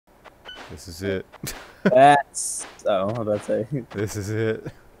This is it. That's... Oh, I was about to say. This is it.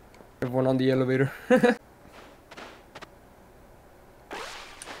 Everyone on the elevator. Okay.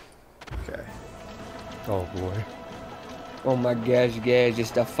 Oh boy. Oh my gosh, guys, it's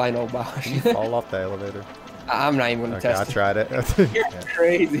the final boss. You fall off the elevator. I'm not even gonna Okay, test I it. tried it. You're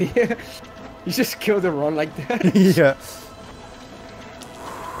crazy. You just killed the run like that. Yeah.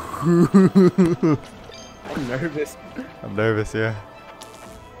 I'm nervous. I'm nervous, yeah.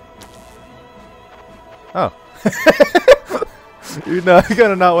 Oh. You're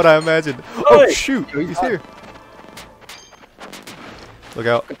kind of not what I imagined. Oh, shoot. He's here. Look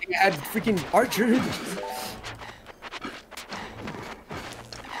out. I think I had freaking Archer.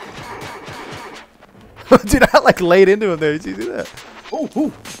 Dude, I like laid into him there. Did you see that? Oh,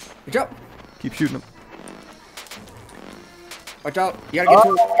 good job. Keep shooting him. Watch out. You gotta get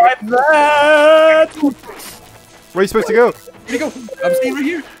to it. Where are you supposed to go? Here you go. I'm staying right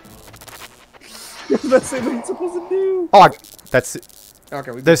here. That's what I'm supposed to do. Oh, that's it.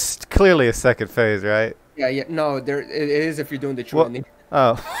 Okay, we There's clearly a second phase, right? yeah. No, it is if you're doing the true ending.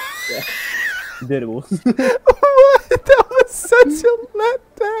 Oh. Yeah. Biddable. What? That was such a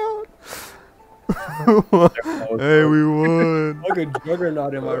letdown. Hey, we won. Like a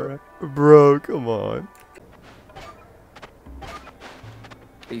juggernaut, am I right? Bro, come on.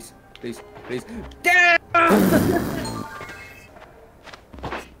 Please. Damn!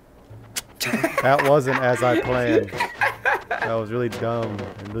 That wasn't as I planned. That was really dumb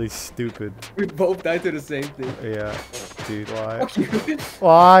and really stupid. We both died to the same thing. Yeah. Dude, why? Fuck you.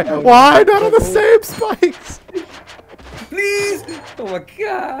 Why? Why not on the same spikes? Please! Oh my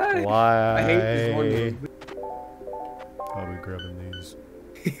god! Why? I hate this one. I'll be grabbing these.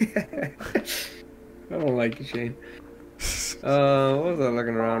 I don't like you, Shane. What was I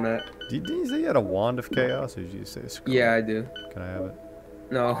looking around at? Did you say you had a wand of chaos, or did you say scroll? Yeah, I do. Can I have it?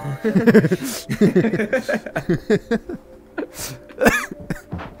 No.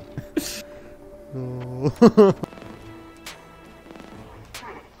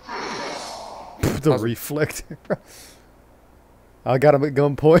 The reflector. I got him at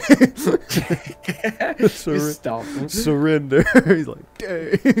gunpoint. Stop. Surrender. He's like,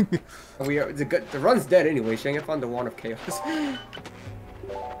 dang. The run's dead anyway. Shane, I found the wand of chaos.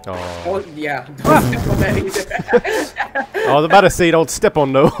 Oh. Oh yeah. I was about to say, don't step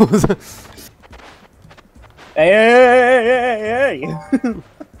on those. Hey!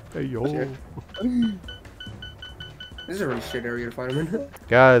 Hey, yo. Sure. This is a really shit area to find him in.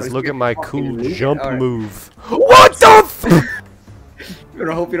 Guys, look at my cool jump Alright. move. What the f-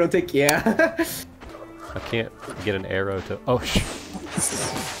 I hope you don't take yeah. I can't get an arrow to. Oh, sh.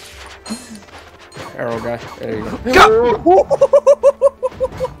 Arrow guy. There you go.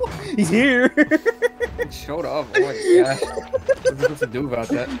 He's here! It showed up. Oh my gosh. What are we supposed to do about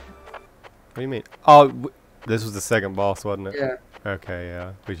that? What do you mean? Oh, this was the second boss, wasn't it? Yeah. Okay,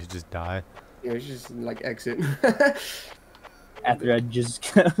 yeah. We should just die. Yeah, it's just like exit. After I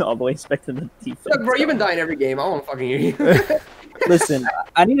just got all the way back to the defense. Look, bro, you've been dying every game. I won't fucking hear you. Listen,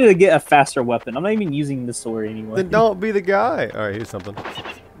 I needed to get a faster weapon. I'm not even using the sword anymore. Then don't be the guy. Alright, here's something.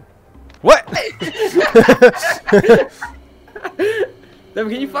 What?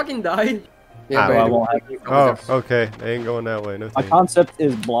 Devin, can you fucking die? Ah, but I won't have to. Oh, okay. They ain't going that way. No My thanks. concept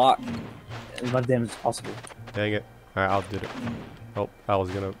is block as much damage as possible. Dang it. Alright, I'll do it. Oh, I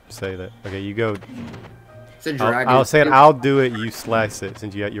was gonna say that. Okay, you go. It's a dragon. I was saying I'll do it, you slice it,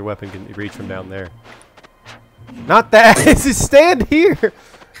 since your weapon can reach from down there. Not that! Just stand here!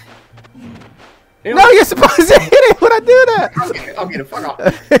 You know No, what? you're supposed to hit it when I do that! Okay, the fuck off.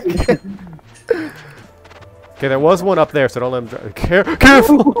 Okay, there was one up there, so don't let him drive.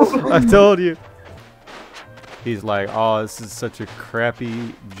 Careful! I told you. He's like, oh, this is such a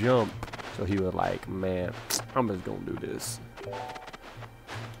crappy jump. So he was like, man, I'm just gonna do this.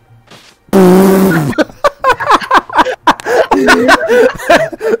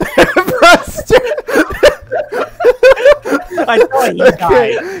 I thought he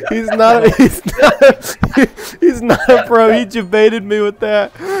died. He's not a pro. He debated me with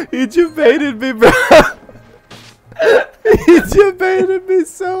that. He debated me, bro. He debated me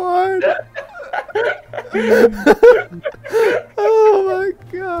so hard. Oh my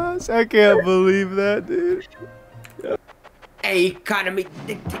gosh. I can't believe that, dude. Hey, economy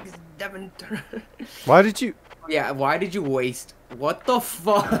dictates Devin. Why did you? Yeah, why did you waste? What the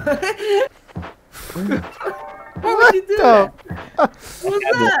fuck? Why would you do that? What was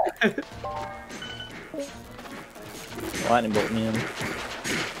that? Lightning bolt me in.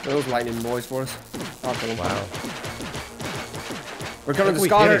 Those lightning boys for us. Wow. We're coming to we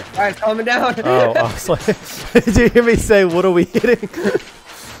Scholar. hitting? Guys, coming down. Oh, I was like, did you hear me say, what are we hitting?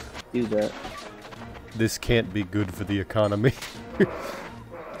 do that. This can't be good for the economy.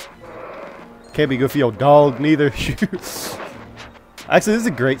 Can't be good for your dog neither. Actually, this is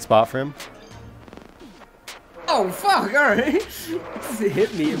a great spot for him. Oh fuck! All right, it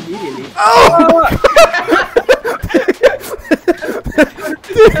hit me immediately. Oh!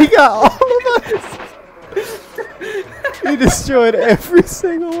 Dude, he got all of us. He destroyed every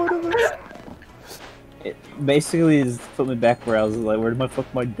single one of us. It basically just put me back where I was like, where did my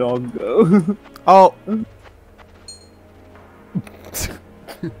fuck my dog go? Oh.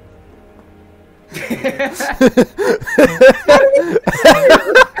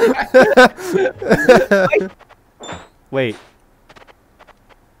 Wait.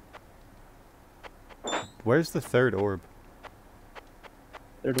 Where's the third orb?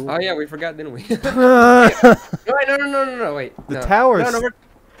 Oh yeah, we forgot, didn't we? The No, wait. No. towers.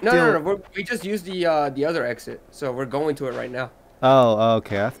 No. We just used the other exit, so we're going to it right now. Oh,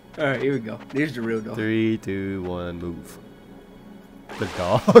 okay. All right, here we go. Here's the real dog. 3, 2, 1, move. The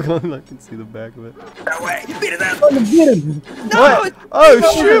dog. I can see the back of it. That way. Beat his ass. Get him! What? Oh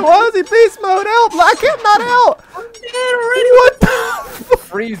shoot! Why was he beast mode? Help! Black him, not out! What the?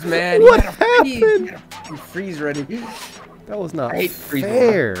 Freeze, man. What You gotta freeze. You happened? gotta fucking freeze ready. That was not I hate freeze mode.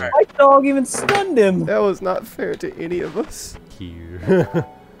 fair. Alright. My dog even stunned him! That was not fair to any of us. Here.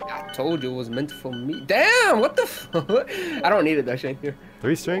 I told you it was meant for me. Damn, what the fuck? I don't need it though, Shane. Here.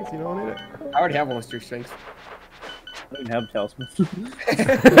 3 strength? You don't need it? I already have one with 3 strengths. I don't even have a talisman.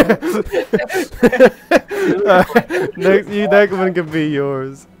 That one can be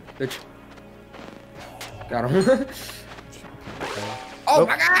yours. Bitch. Got him. Oh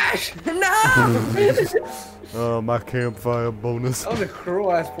my gosh! No! Oh, my campfire bonus. That was a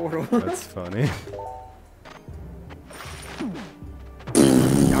cruel ass portal. That's funny.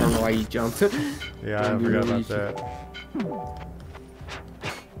 I don't know why you jumped. Yeah, I forgot about that.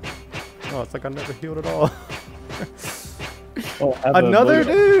 Oh, it's like I never healed at all. Oh, Another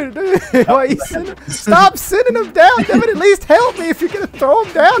dude! Why you stop sending him down, Devin! At least help me if you're gonna throw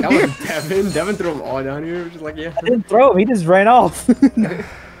him down That here! was Devin. Devin threw them all down here. Just like, yeah. I didn't throw him, he just ran off.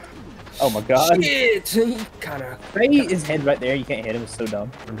 Oh my god. Shit! He kinda. Right, his head right there, you can't hit him, it's so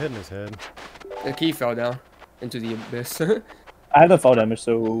dumb. I'm hitting his head. The key fell down into the abyss. I have the fall damage,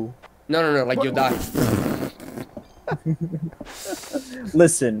 so... No, like you'll die.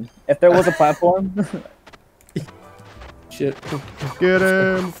 Listen, if there was a platform... Shit. Get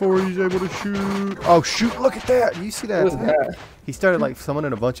him before he's able to shoot. Oh shoot! Look at that! You see that? What was that? He started like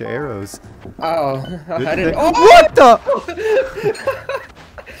summoning a bunch of arrows. Oh, I didn't. Oh! What the?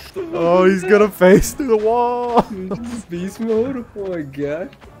 Oh, he's gonna face through the wall. This is beast mode. Oh my god.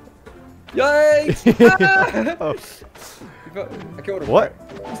 Yikes! Oh. I killed him. What?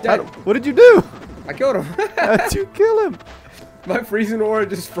 He's dead. What did you do? I killed him. How'd you kill him? My freezing aura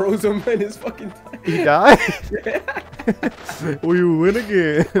just froze him in his fucking time. He died? We win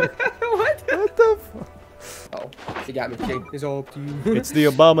again. What? What the fuck? Oh, he got me, King. It's all up to you. It's the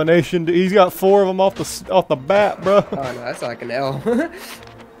abomination. He's got 4 of them off the bat, bro. Oh no, that's like an L.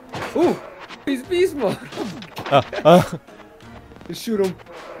 Ooh, he's beast mode. Just shoot him.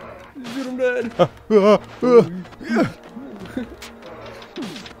 Just shoot him dead.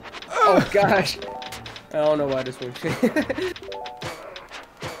 Oh gosh. I don't know why this one.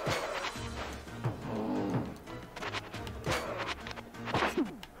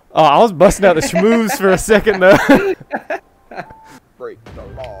 Oh, I was busting out the schmooze for a second though. Break the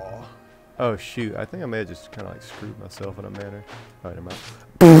law. Oh shoot, I think I may have just kind of like screwed myself in a manner. Oh, never mind.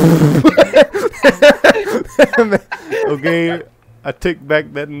 Okay, I take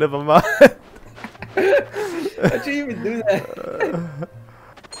back that never mind. How'd you even do that?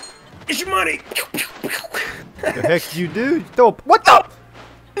 It's your money! The heck did you do? You throw what the?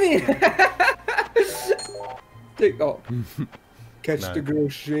 Take off. Catch the girl,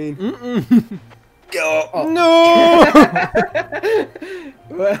 Shane. Oh. No!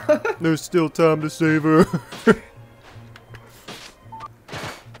 Well, There's still time to save her.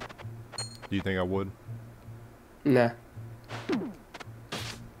 Do you think I would? nah.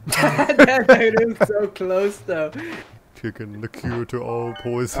 That is so close though. Kicking the cure to all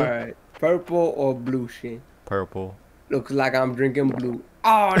poison. Alright. Purple or blue, Shane? Purple. Looks like I'm drinking blue.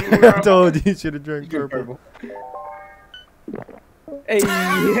 Oh I no! told you you should have drank Drink purple. Hey!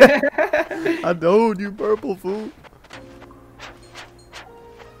 I told you purple, fool.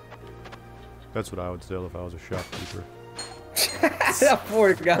 That's what I would sell if I was a shopkeeper. That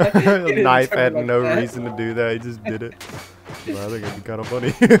poor guy. The knife had no reason to do that. He just did it. Well, I think it'd be kind of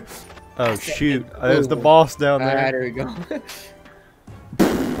funny. Oh shoot! There's the boss down Alright, there. there we go.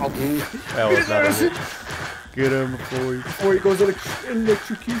 That was not it. Get him before he... Before he goes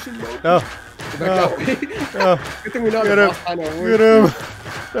electrocution mode. No. Go back that way. No. Good thing we know Get the him. boss find our Get work. him.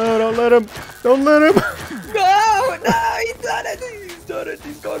 No, don't let him. Don't let him. No, he's done it. He's done it.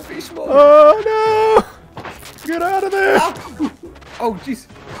 He's gone beast mode. Oh, no. Get out of there. Oh, jeez.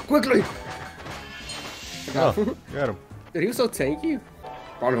 Quickly. I got him. Got him. Dude, he was so tanky.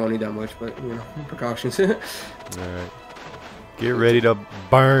 Probably won't need that much, but, you know, precautions. Alright. Get ready to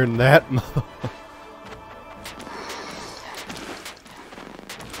burn that.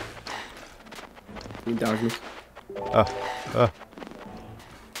 He dodged me.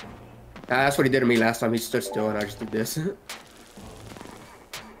 That's what he did to me last time. He stood still and I just did this. He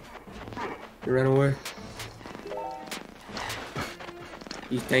ran away.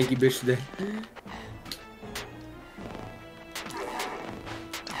 He's tanky bitch today.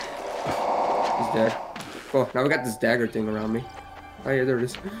 He's dead. Oh, now we got this dagger thing around me. Oh yeah, there it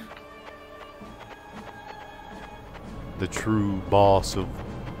is. The true boss of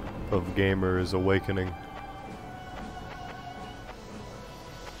gamer is awakening.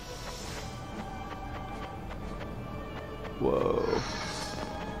 Whoa.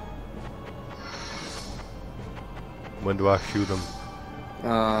 When do I shoot him?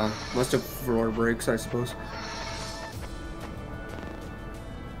 Once the floor breaks, I suppose.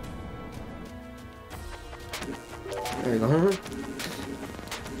 There you go.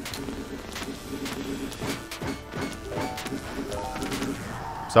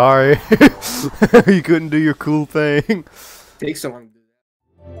 Sorry. You couldn't do your cool thing. Takes so long.